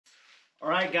All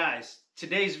right, guys,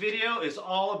 today's video is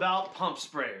all about pump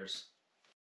sprayers.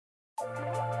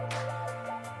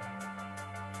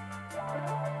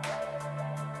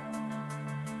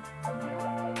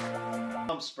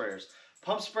 Pump sprayers.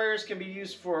 Pump sprayers can be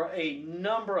used for a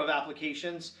number of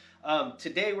applications.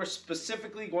 Today we're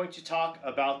specifically going to talk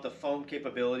about the foam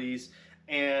capabilities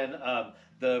and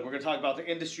we're going to talk about the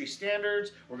industry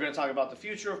standards. We're going to talk about the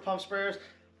future of pump sprayers,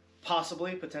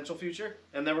 possibly potential future,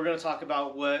 and then we're going to talk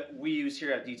about what we use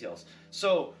here at Details.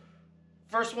 So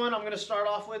first one I'm going to start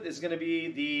off with is going to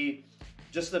be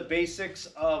just the basics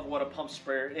of what a pump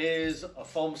sprayer is, a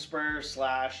foam sprayer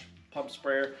slash pump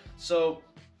sprayer. So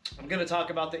I'm going to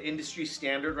talk about the industry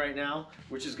standard right now,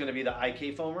 which is going to be the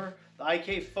IK foamer. The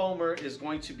IK foamer is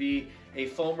going to be a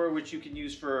foamer which you can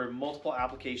use for multiple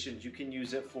applications. You can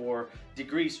use it for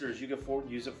degreasers, you can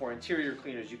use it for interior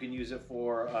cleaners, you can use it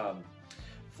for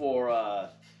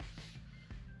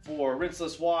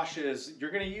rinseless washes. You're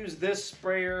going to use this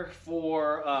sprayer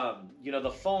for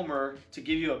the foamer to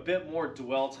give you a bit more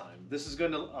dwell time. This is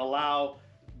going to allow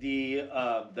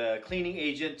the cleaning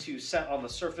agent to set on the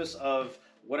surface of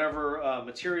whatever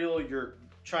material you're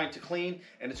trying to clean,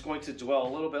 and it's going to dwell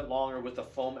a little bit longer with the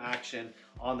foam action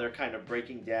on there, kind of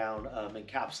breaking down,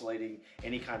 encapsulating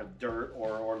any kind of dirt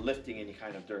or lifting any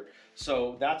kind of dirt.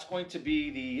 So that's going to be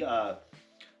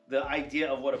the idea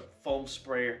of what a foam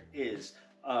sprayer is.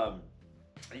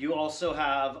 You also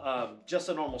have just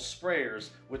the normal sprayers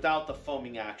without the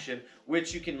foaming action,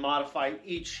 which you can modify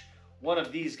each one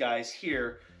of these guys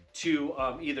here to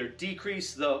either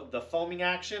decrease the foaming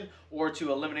action or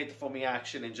to eliminate the foaming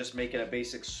action and just make it a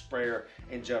basic sprayer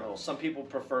in general. Some people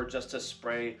prefer just to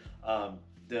spray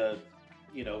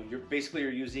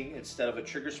you're using, instead of a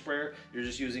trigger sprayer, you're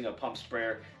just using a pump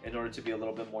sprayer in order to be a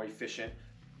little bit more efficient,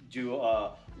 do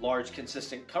a large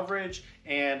consistent coverage,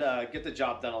 and get the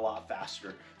job done a lot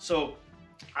faster. So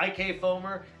IK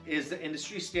foamer is the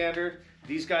industry standard.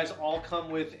 These guys all come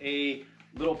with a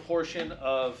little portion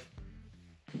of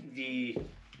the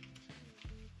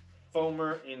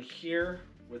foamer in here.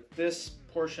 With this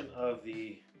portion of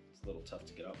it's a little tough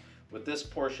to get out. With this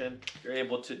portion, you're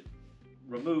able to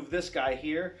remove this guy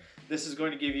here. This is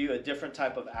going to give you a different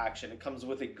type of action. It comes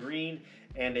with a green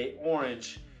and a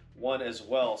orange one as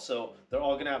well. So they're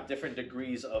all gonna have different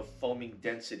degrees of foaming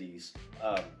densities.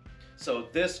 So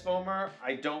this foamer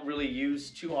I don't really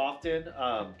use too often.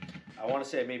 I want to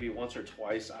say maybe once or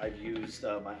twice I've used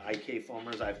my IK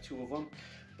foamers. I have two of them,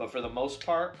 but for the most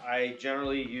part I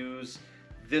generally use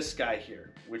this guy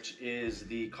here, which is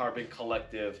the Carbon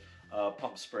Collective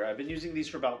pump sprayer. I've been using these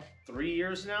for about 3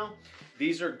 years now.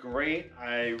 These are great.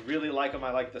 I really like them.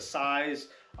 I like the size.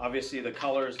 Obviously the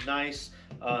color is nice.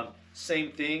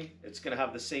 Same thing, it's going to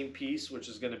have the same piece, which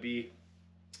is going to be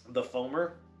the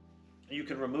foamer. You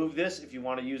can remove this if you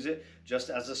want to use it just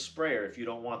as a sprayer. If you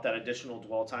don't want that additional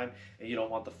dwell time and you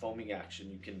don't want the foaming action,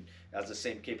 you can, has the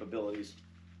same capabilities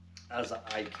as the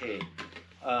IK.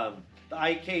 The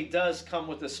IK does come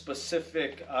with a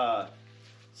specific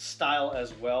style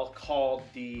as well, called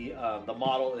the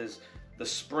model is the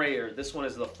sprayer. This one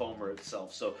is the foamer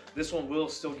itself. So this one will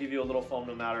still give you a little foam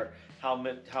no matter how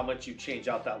much you change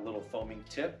out that little foaming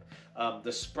tip.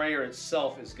 The sprayer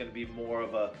itself is going to be more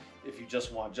of a, if you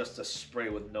just want just a spray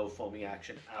with no foaming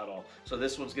action at all. So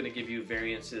this one's going to give you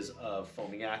variances of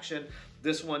foaming action.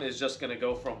 This one is just going to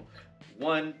go from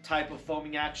one type of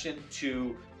foaming action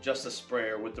to just a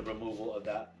sprayer with the removal of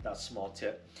that small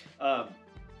tip.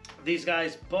 These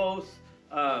guys both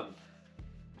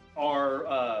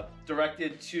are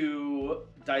directed to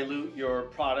dilute your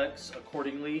products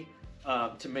accordingly,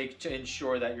 to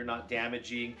ensure that you're not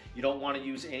damaging. You don't want to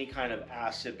use any kind of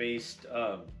acid-based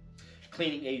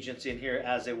cleaning agents in here,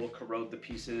 as they will corrode the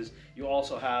pieces. You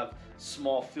also have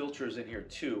small filters in here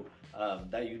too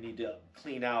that you need to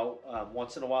clean out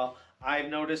once in a while. I've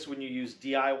noticed when you use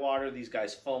DI water, these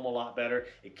guys foam a lot better.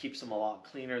 It keeps them a lot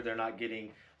cleaner. They're not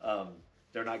getting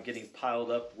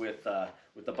piled up with a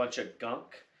bunch of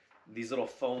gunk. These little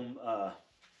foam,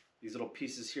 these little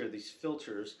pieces here, these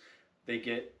filters, they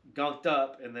get gunked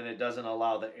up, and then it doesn't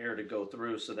allow the air to go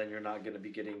through. So then you're not going to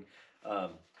be getting,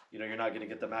 you're not going to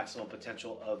get the maximum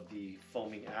potential of the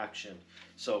foaming action.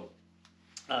 So,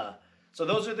 so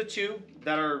those are the two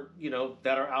that are,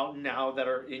 that are out now, that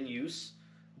are in use.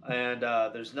 And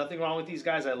there's nothing wrong with these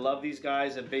guys. I love these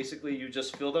guys, and basically you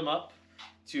just fill them up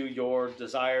to your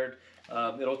desired.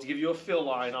 It'll give you a fill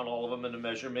line on all of them and a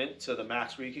measurement to the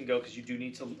max where you can go, because you do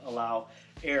need to allow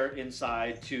air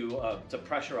inside to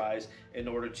pressurize in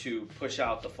order to push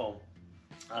out the foam.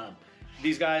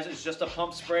 These guys is just a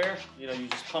pump sprayer. You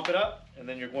just pump it up, and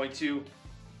then you're going to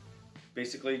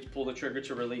basically pull the trigger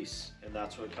to release, and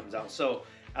that's what comes out. So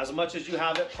as much as you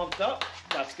have it pumped up,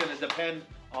 that's going to depend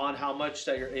on how much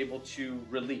that you're able to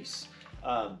release.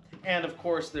 And of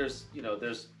course,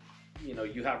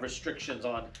 you have restrictions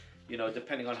on,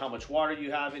 depending on how much water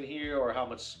you have in here or how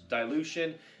much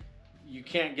dilution. You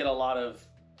can't get a lot of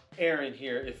air in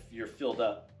here if you're filled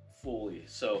up fully.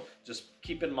 So just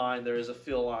keep in mind there is a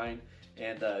fill line,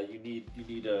 and you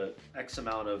need a X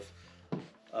amount of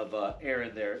air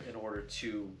in there in order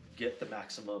to get the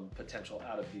maximum potential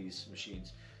out of these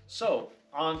machines. So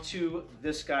on to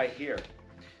this guy here.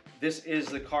 This is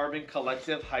the Carbon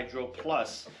Collective Hydro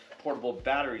Plus portable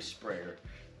battery sprayer.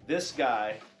 This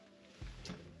guy,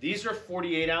 these are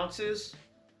 48 ounces,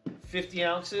 50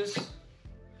 ounces,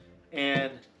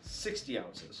 and 60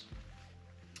 ounces.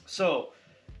 So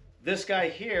this guy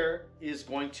here is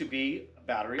going to be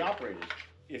battery operated.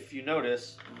 If you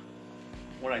notice,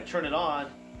 when I turn it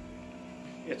on,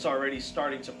 it's already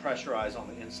starting to pressurize on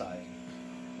the inside.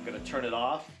 I'm going to turn it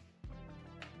off.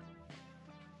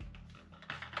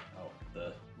 Oh,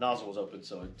 the nozzle was open,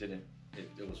 so it didn't,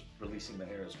 it was releasing the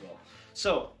air as well.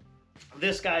 So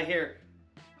this guy here,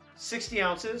 60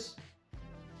 ounces,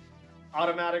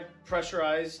 automatic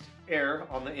pressurized air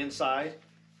on the inside.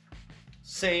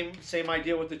 Same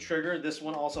idea with the trigger. This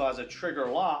one also has a trigger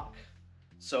lock.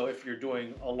 So if you're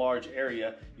doing a large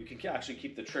area, you can actually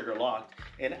keep the trigger locked.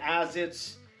 And as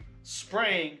it's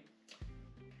spraying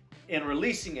and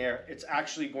releasing air, it's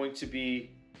actually going to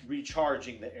be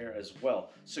recharging the air as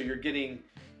well. So you're getting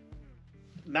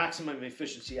maximum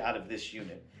efficiency out of this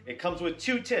unit. It comes with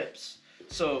 2 tips.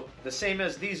 So the same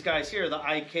as these guys here, the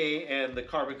IK and the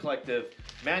Carbon Collective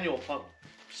manual pump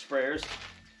sprayers,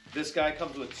 this guy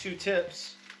comes with 2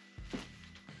 tips.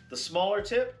 The smaller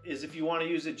tip is if you want to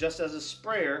use it just as a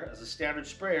sprayer, as a standard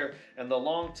sprayer, and the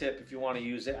long tip if you want to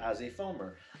use it as a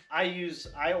foamer.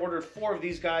 I ordered 4 of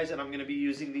these guys, and I'm going to be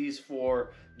using these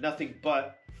for nothing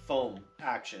but foam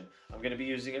action. I'm going to be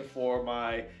using it for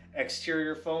my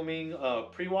exterior foaming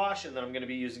pre-wash, and then I'm going to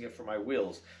be using it for my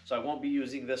wheels. So I won't be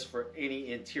using this for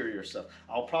any interior stuff.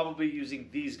 I'll probably be using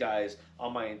these guys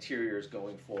on my interiors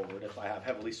going forward if I have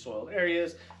heavily soiled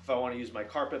areas, if I want to use my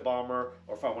carpet bomber,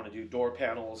 or if I want to do door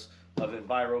panels of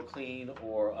EnviroClean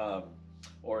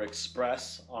or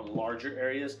Express on larger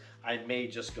areas. I may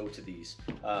just go to these,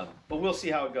 but we'll see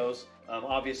how it goes.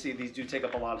 Obviously these do take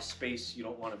up a lot of space. You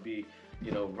don't want to be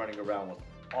running around with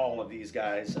all of these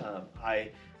guys.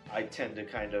 I tend to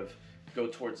kind of go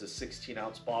towards the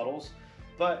 16-ounce bottles,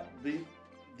 but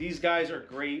these guys are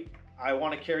great. I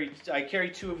carry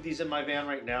 2 of these in my van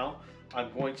right now.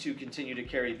 I'm going to continue to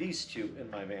carry these 2 in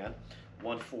my van,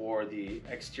 one for the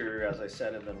exterior, as I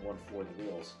said, and then one for the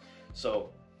wheels. So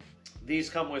these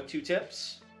come with 2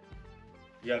 tips.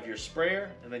 You have your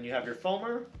sprayer, and then you have your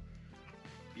foamer.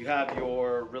 You have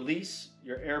your release,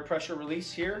 your air pressure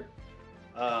release here.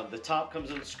 The top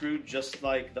comes unscrewed just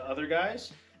like the other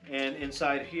guys, and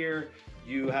inside here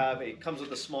comes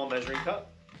with a small measuring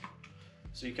cup,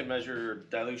 so you can measure your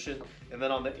dilution. And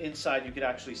then on the inside, you can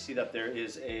actually see that there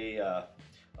is a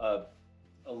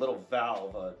little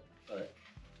valve,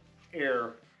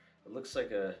 air. It looks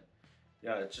like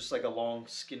it's just like a long,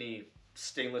 skinny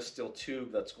stainless steel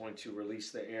tube that's going to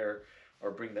release the air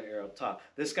or bring the air up top.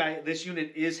 This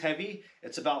unit is heavy.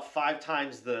 It's about 5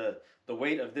 times the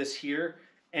weight of this here,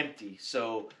 empty.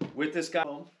 So with this guy,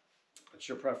 it's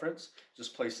your preference.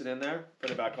 Just place it in there, put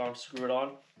it back on, screw it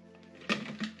on,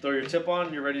 throw your tip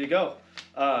on, you're ready to go.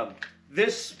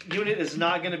 This unit is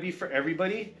not going to be for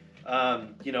everybody.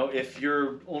 If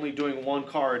you're only doing 1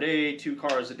 car a day, 2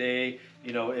 cars a day,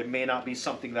 it may not be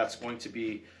something that's going to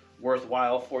be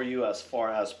worthwhile for you as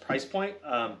far as price point.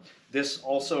 This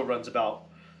also runs about,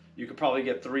 you could probably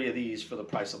get 3 of these for the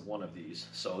price of 1 of these.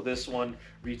 So this one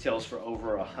retails for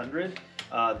over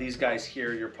 $100. These guys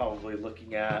here, you're probably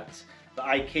looking at the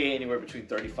IK anywhere between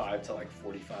 35 to like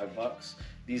 45 bucks.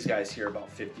 These guys here about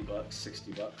 50 bucks,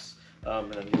 60 bucks.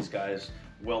 And then these guys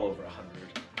well over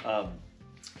 100.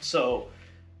 So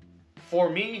for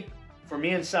me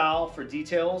and Sal, for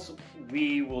details,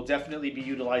 we will definitely be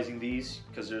utilizing these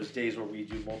because there's days where we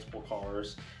do multiple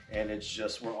cars, and it's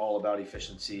just, we're all about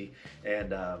efficiency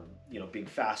and being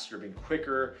faster, being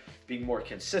quicker, being more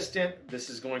consistent. This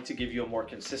is going to give you a more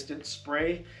consistent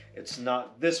spray. It's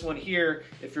not this one here.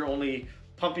 If you're only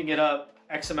pumping it up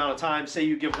X amount of time, say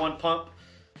you give 1 pump,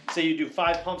 say you do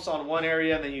 5 pumps on one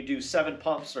area and then you do 7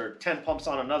 pumps or 10 pumps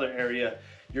on another area,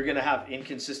 you're gonna have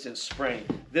inconsistent spraying.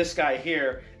 This guy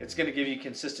here, it's gonna give you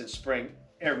consistent spraying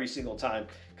every single time,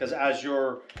 because as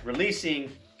you're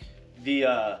releasing the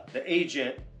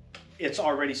agent, it's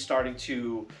already starting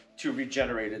to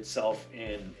regenerate itself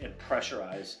and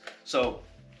pressurize. So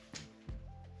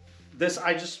this,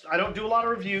 I don't do a lot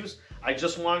of reviews. I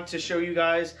just wanted to show you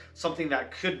guys something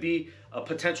that could be a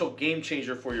potential game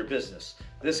changer for your business.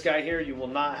 This guy here, you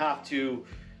don't have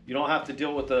to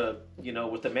deal with the,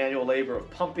 with the manual labor of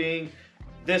pumping.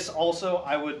 This also,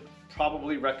 I would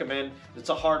probably recommend. It's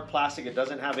a hard plastic. It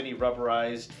doesn't have any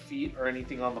rubberized feet or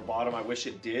anything on the bottom. I wish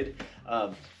it did,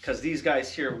 because these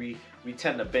guys here, we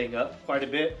tend to bang up quite a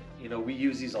bit. We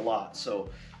use these a lot, so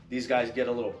these guys get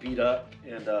a little beat up,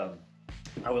 and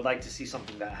I would like to see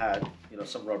something that had,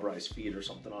 some rubberized feet or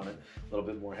something on it, a little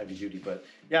bit more heavy duty. But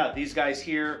yeah, these guys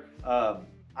here,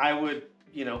 I would,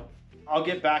 I'll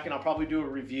get back and I'll probably do a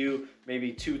review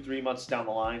maybe 2-3 months down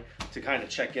the line to kind of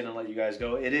check in and let you guys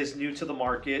go. It is new to the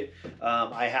market.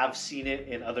 I have seen it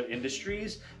in other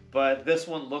industries, but this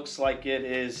one looks like it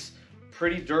is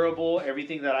pretty durable.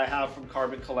 Everything that I have from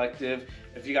Carbon Collective,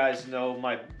 if you guys know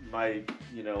my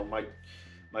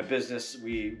business,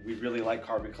 we really like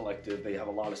Carbon Collective. They have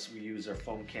a lot of, we use their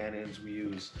foam cannons, we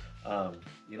use, I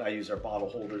use their bottle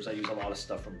holders. I use a lot of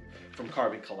stuff from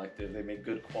Carbon Collective. They make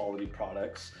good quality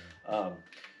products.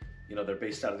 They're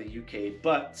based out of the UK,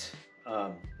 but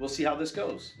we'll see how this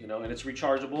goes, and it's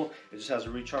rechargeable. It just has a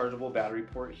rechargeable battery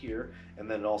port here, and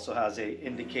then it also has a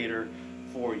indicator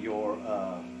for your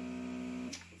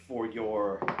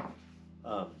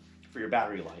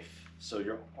battery life. So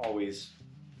you're always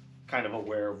kind of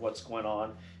aware of what's going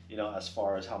on, as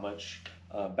far as how much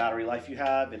battery life you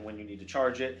have and when you need to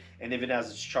charge it. And even as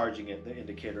it's charging it, the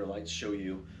indicator lights show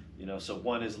you, so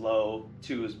 1 is low,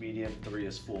 2 is medium, 3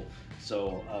 is full.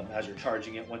 So as you're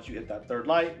charging it, once you hit that 3rd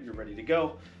light, you're ready to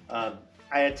go. I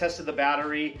had tested the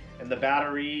battery, and the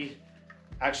battery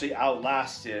actually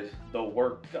outlasted the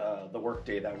work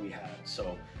day that we had.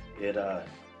 So it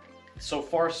so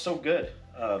far so good.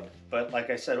 But like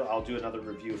I said, I'll do another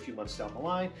review a few months down the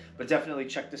line, but definitely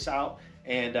check this out.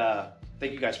 And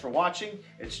thank you guys for watching.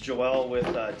 It's Joel with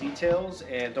Details,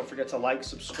 and don't forget to like,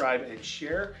 subscribe, and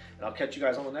share, and I'll catch you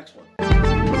guys on the next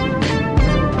one.